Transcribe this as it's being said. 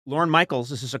Lorne Michaels,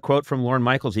 this is a quote from Lorne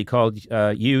Michaels. He called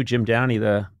you, Jim Downey,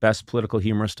 the best political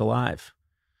humorist alive.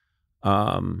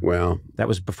 Well, that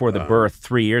was before the birth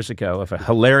 3 years ago of a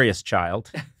hilarious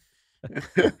child.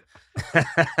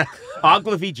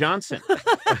 Ogilvy Johnson.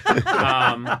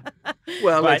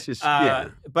 Well, let's just,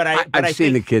 But I've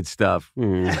seen the kid stuff.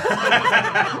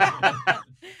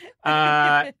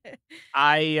 Yeah,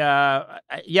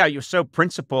 you're so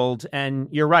principled, and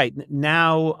you're right.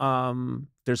 Now,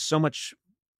 there's so much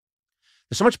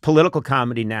political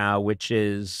comedy now, which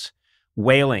is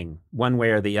wailing one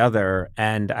way or the other,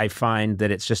 and I find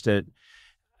that it's just I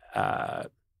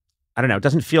don't know. It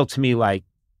doesn't feel to me like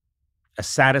a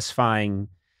satisfying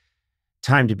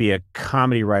time to be a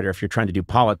comedy writer if you're trying to do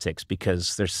politics,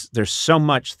 because there's so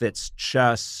much that's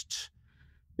just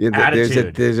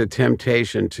attitude. There's a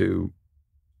temptation to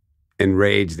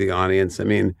enrage the audience. I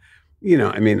mean,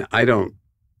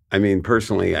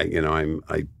 personally,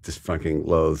 I just fucking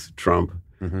loathe Trump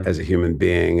as a human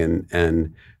being,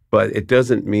 but it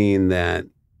doesn't mean that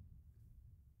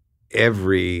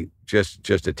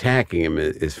just attacking him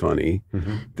is funny.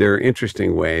 There are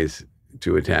interesting ways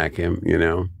to attack him,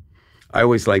 I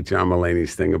always like John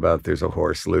Mulaney's thing about there's a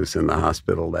horse loose in the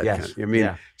hospital.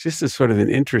 Just a sort of an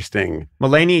interesting.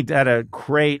 Mulaney had a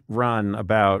great run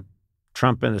about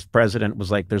Trump and his president was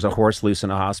like, there's a horse loose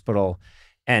in a hospital,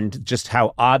 and just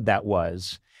how odd that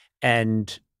was.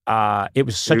 And it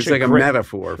was such a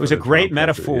metaphor. It was a great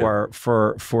metaphor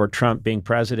for Trump being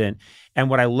president. And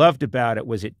what I loved about it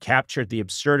was it captured the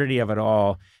absurdity of it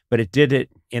all, but it did it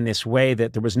in this way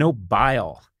that there was no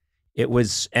bile. It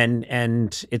was, and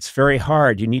it's very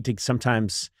hard. You need to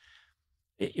sometimes,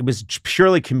 it was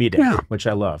purely comedic, which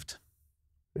I loved.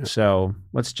 Yeah. So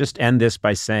let's just end this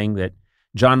by saying that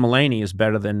John Mulaney is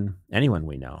better than anyone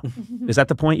we know. Is that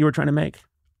the point you were trying to make?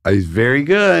 He's very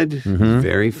good. He's a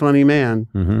very funny man.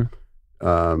 When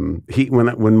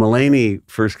Mulaney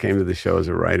first came to the show as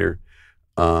a writer,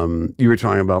 you were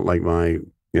talking about like my,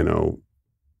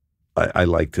 I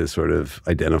like to sort of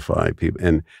identify people,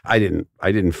 and I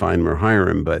didn't find him or hire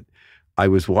him, but I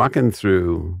was walking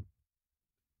through,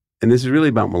 and this is really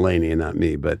about Mulaney and not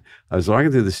me, but I was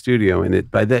walking through the studio, and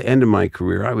by the end of my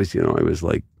career, I was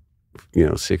like,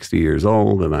 60 years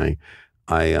old, and I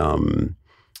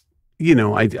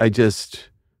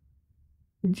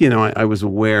was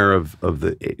aware of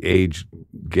the age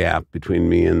gap between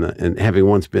me and having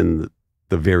once been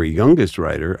the very youngest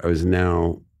writer, I was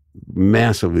now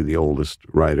massively the oldest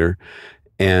writer.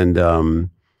 And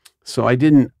so I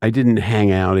didn't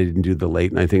hang out. I didn't do the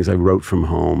late night things. I wrote from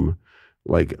home.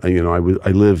 Like, I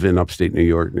live in upstate New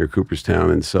York near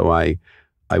Cooperstown. And so I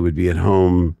would be at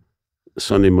home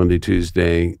Sunday, Monday,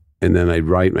 Tuesday, and then I'd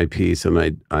write my piece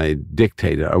and I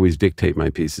dictate it. I always dictate my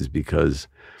pieces because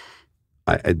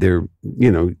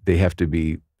they have to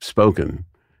be spoken,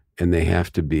 and they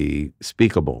have to be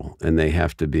speakable, and they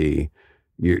have to be,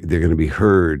 they're going to be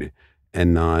heard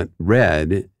and not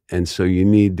read. And so you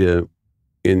need to,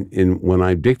 when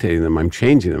I'm dictating them, I'm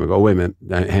changing them. I go, wait a minute,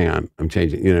 hang on, I'm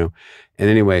changing, And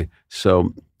anyway,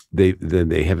 so they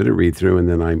have it to read through, and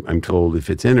then I'm told if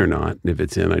it's in or not. And if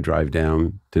it's in, I drive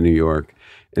down to New York.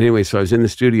 Anyway, so I was in the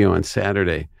studio on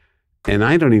Saturday, and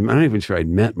I'm not even sure I'd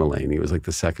met Mulaney. It was like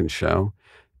the second show.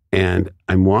 And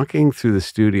I'm walking through the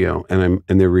studio, and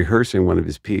they're rehearsing one of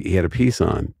his he had a piece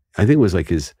on. I think it was like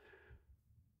his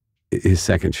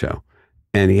second show.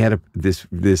 And he had this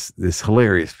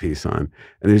hilarious piece on.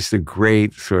 And there's a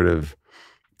great sort of,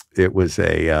 it was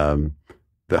the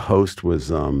host was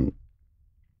Tim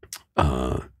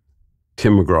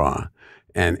McGraw,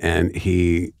 and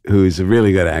who's a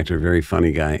really good actor, very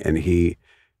funny guy. And it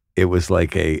was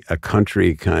like a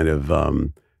country kind of,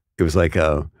 it was like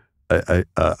a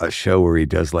show where he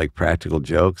does like practical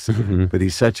jokes, but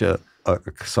he's such a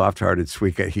soft-hearted,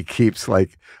 sweet guy. He keeps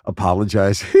like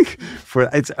apologizing for,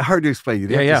 it's hard to explain.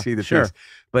 You'd have to see the piece.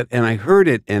 And I heard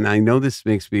it, and I know this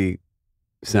makes me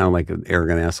sound like an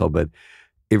arrogant asshole, but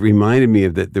it reminded me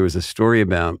of that there was a story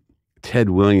about Ted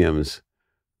Williams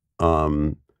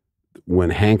when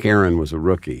Hank Aaron was a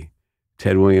rookie.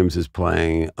 Ted Williams is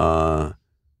playing,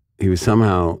 he was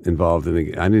somehow involved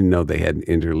in I didn't know they had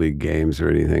interleague games or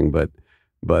anything, but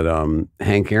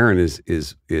Hank Aaron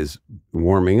is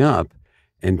warming up,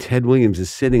 and Ted Williams is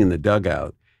sitting in the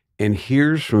dugout and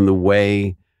hears from the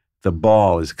way the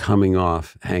ball is coming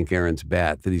off Hank Aaron's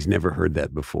bat that he's never heard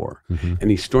that before. And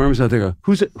he storms out there,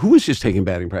 who was just taking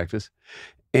batting practice?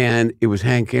 And it was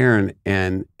Hank Aaron,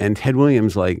 and Ted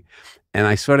Williams, like, and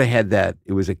I sort of had that,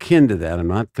 it was akin to that. I'm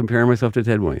not comparing myself to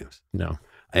Ted Williams. No.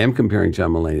 I am comparing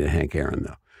John Mulaney to Hank Aaron,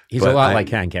 though. He's a lot like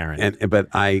Hank Aaron. But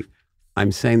I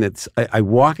I'm saying that I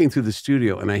walking through the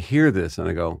studio and I hear this and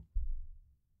I go,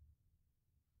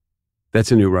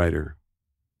 that's a new writer.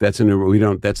 That's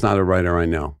not a writer I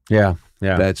know. Yeah.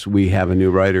 Yeah. We have a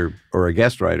new writer or a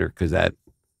guest writer, because that's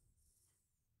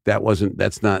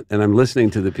not, and I'm listening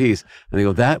to the piece and I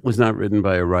go, that was not written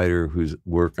by a writer whose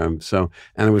work and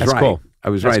I was right. Cool. I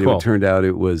was That's right. cool. It turned out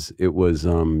it was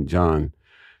John,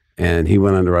 and he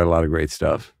went on to write a lot of great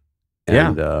stuff.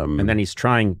 And, and then he's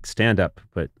trying stand-up,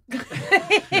 but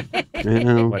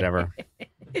whatever.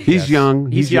 He's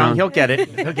young. He's young. He'll get it.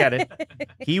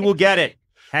 He will get it.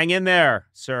 Hang in there,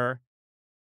 sir.